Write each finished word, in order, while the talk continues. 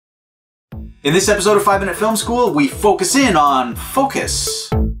In this episode of 5 Minute Film School, we focus in on focus.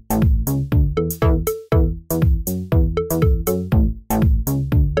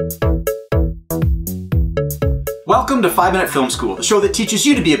 Welcome to 5 Minute Film School, the show that teaches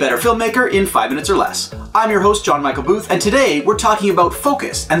you to be a better filmmaker in 5 minutes or less. I'm your host, Jon-Michael Booth, and today we're talking about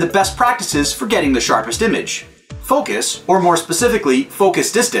focus and the best practices for getting the sharpest image. Focus, or more specifically,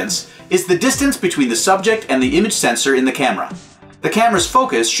 focus distance, is the distance between the subject and the image sensor in the camera. The camera's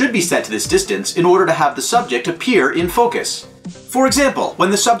focus should be set to this distance in order to have the subject appear in focus. For example, when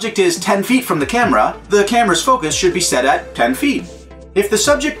the subject is 10 feet from the camera's focus should be set at 10 feet. If the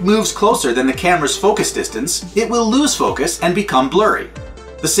subject moves closer than the camera's focus distance, it will lose focus and become blurry.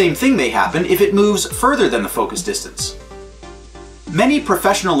 The same thing may happen if it moves further than the focus distance. Many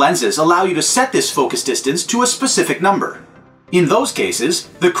professional lenses allow you to set this focus distance to a specific number. In those cases,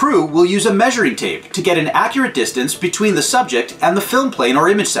 the crew will use a measuring tape to get an accurate distance between the subject and the film plane or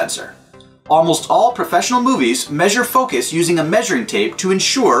image sensor. Almost all professional movies measure focus using a measuring tape to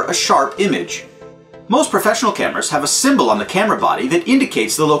ensure a sharp image. Most professional cameras have a symbol on the camera body that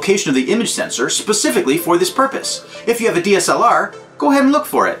indicates the location of the image sensor specifically for this purpose. If you have a DSLR, go ahead and look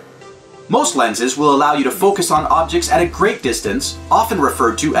for it. Most lenses will allow you to focus on objects at a great distance, often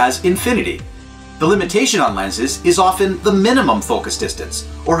referred to as infinity. The limitation on lenses is often the minimum focus distance,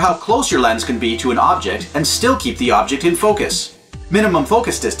 or how close your lens can be to an object and still keep the object in focus. Minimum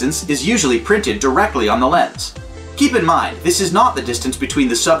focus distance is usually printed directly on the lens. Keep in mind, this is not the distance between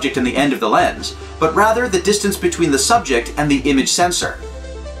the subject and the end of the lens, but rather the distance between the subject and the image sensor.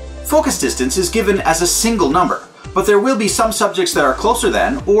 Focus distance is given as a single number, but there will be some subjects that are closer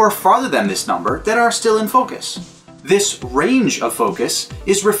than or farther than this number that are still in focus. This range of focus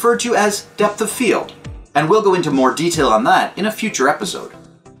is referred to as depth of field, and we'll go into more detail on that in a future episode.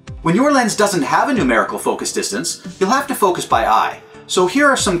 When your lens doesn't have a numerical focus distance, you'll have to focus by eye, so here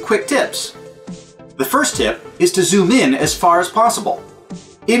are some quick tips. The first tip is to zoom in as far as possible.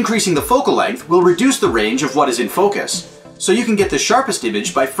 Increasing the focal length will reduce the range of what is in focus, so you can get the sharpest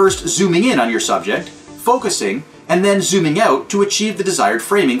image by first zooming in on your subject, focusing, and then zooming out to achieve the desired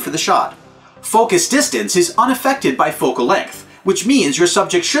framing for the shot. Focus distance is unaffected by focal length, which means your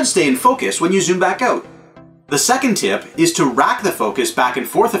subject should stay in focus when you zoom back out. The second tip is to rack the focus back and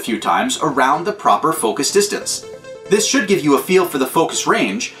forth a few times around the proper focus distance. This should give you a feel for the focus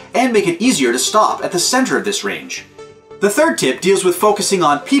range and make it easier to stop at the center of this range. The third tip deals with focusing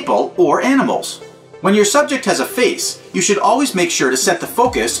on people or animals. When your subject has a face, you should always make sure to set the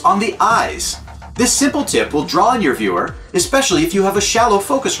focus on the eyes. This simple tip will draw in your viewer, especially if you have a shallow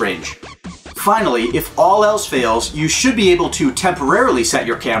focus range. Finally, if all else fails, you should be able to temporarily set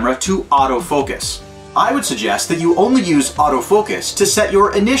your camera to autofocus. I would suggest that you only use autofocus to set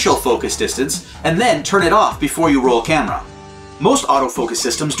your initial focus distance and then turn it off before you roll camera. Most autofocus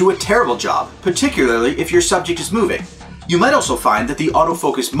systems do a terrible job, particularly if your subject is moving. You might also find that the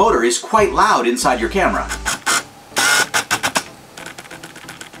autofocus motor is quite loud inside your camera.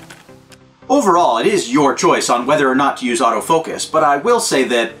 Overall, it is your choice on whether or not to use autofocus, but I will say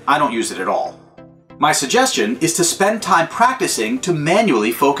that I don't use it at all. My suggestion is to spend time practicing to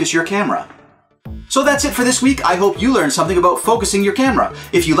manually focus your camera. So that's it for this week. I hope you learned something about focusing your camera.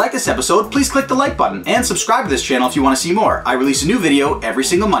 If you like this episode, please click the like button and subscribe to this channel if you want to see more. I release a new video every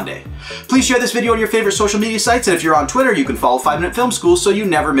single Monday. Please share this video on your favorite social media sites, and if you're on Twitter, you can follow 5 Minute Film School so you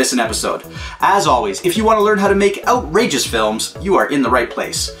never miss an episode. As always, if you want to learn how to make outrageous films, you are in the right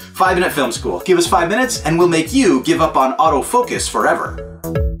place. 5 Minute Film School. Give us 5 minutes and we'll make you give up on autofocus forever.